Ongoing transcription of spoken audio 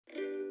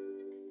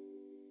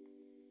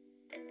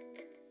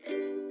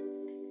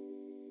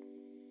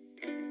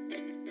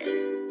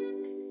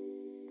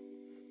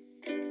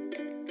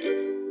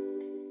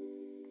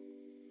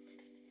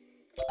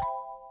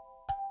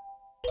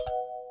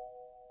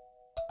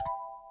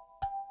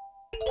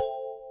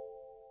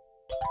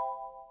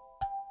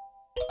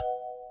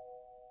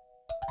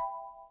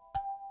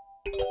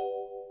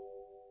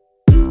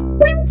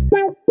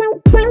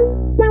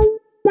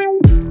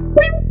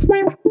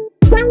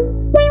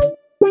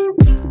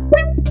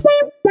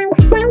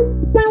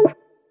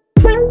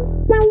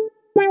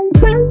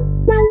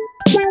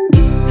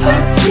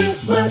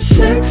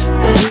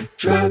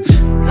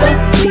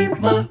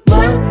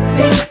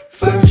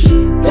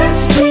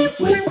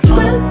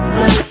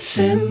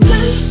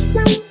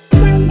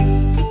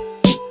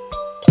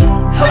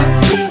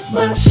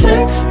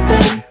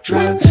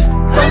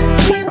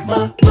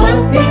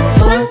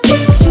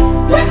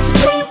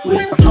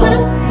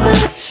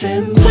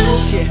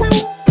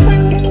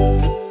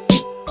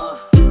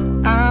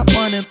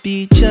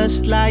be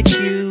just like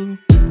you.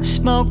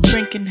 Smoke,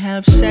 drink, and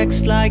have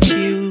sex like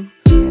you.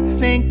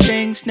 Think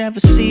things, never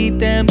see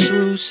them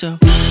through, so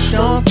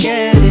don't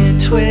get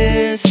it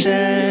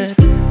twisted.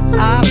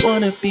 I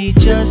wanna be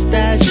just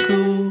as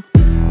cool.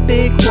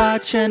 Big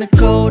watch and a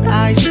gold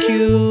ice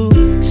cube.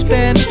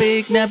 Spend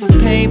big, never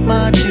pay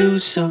my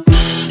dues, so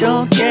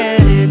don't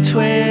get it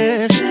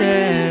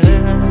twisted.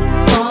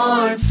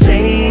 Born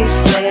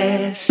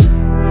faceless,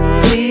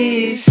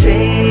 please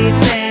save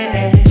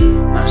me.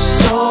 My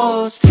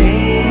soul's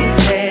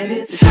tainted,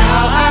 it's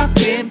how I've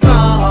been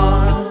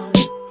born.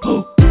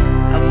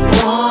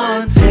 I've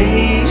won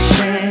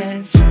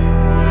patience,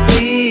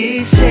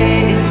 please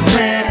save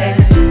me.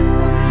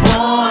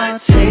 More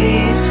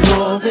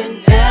tasteful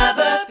than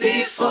ever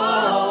before.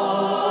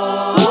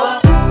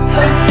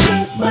 I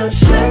need my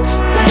sex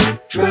and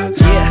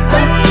drugs. I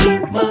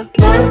need my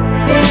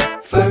money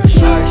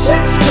first.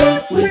 Let's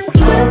get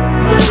with all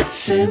my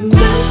sins.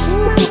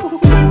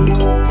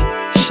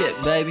 Shit,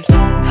 baby. I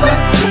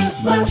need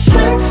my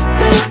sex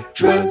and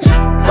drugs. I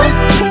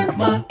need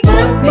my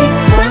money.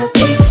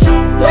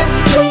 Let's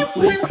get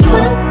with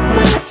all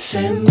my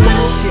sins.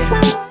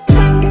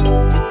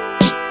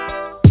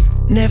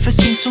 Never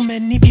seen so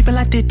many people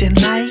I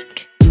didn't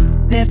like.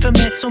 Never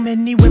met so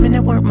many women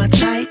that weren't my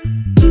type.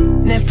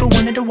 Never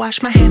wanted to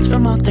wash my hands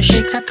from all the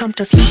shakes. I've come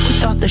to sleep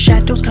with all the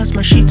shadows, cause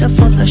my sheets are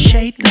full of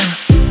shape now.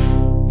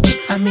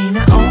 I mean,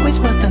 I always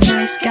was the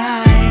nice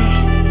guy.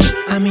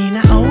 I mean,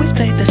 I always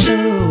played the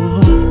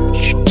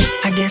stooge.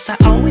 I guess I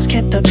always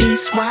kept the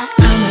peace. Why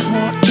I'm at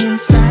more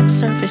inside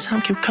surface,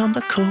 I'm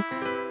cucumber cool.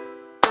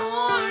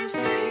 Born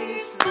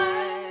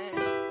faceless,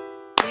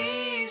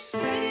 please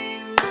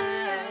save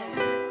me.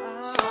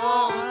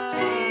 Soul's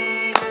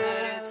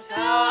tainted, it's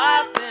how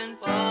I've been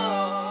born.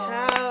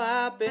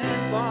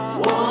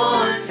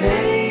 Want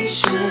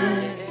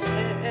patience,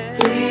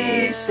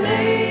 please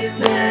save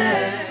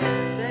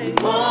me.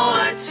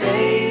 More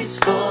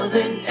tasteful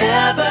than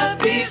ever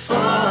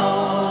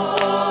before.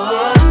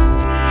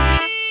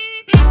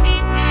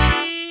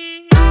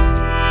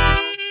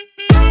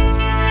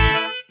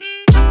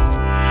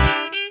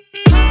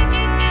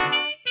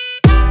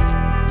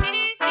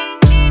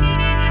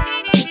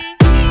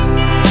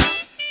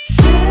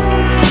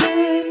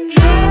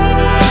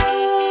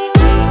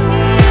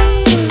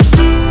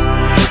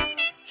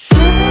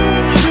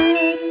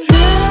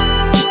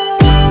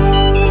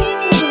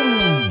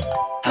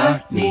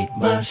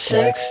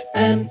 Sex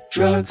and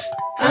drugs,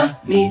 I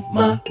need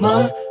my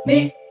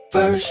money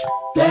first.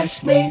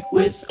 Bless me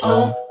with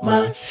all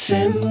my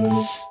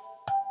sins.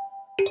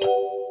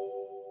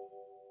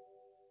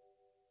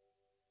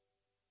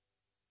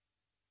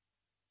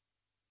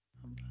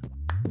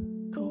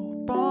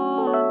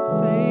 Born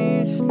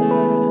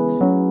faceless,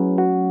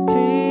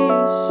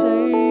 please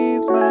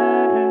save me.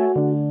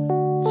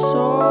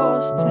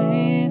 Soul's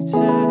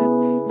tainted,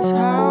 it's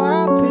how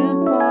I've been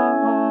born.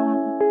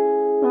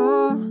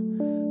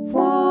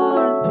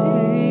 Want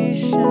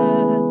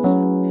patience,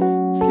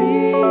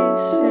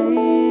 please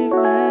save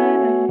me.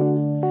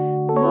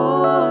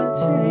 More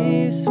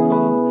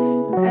tasteful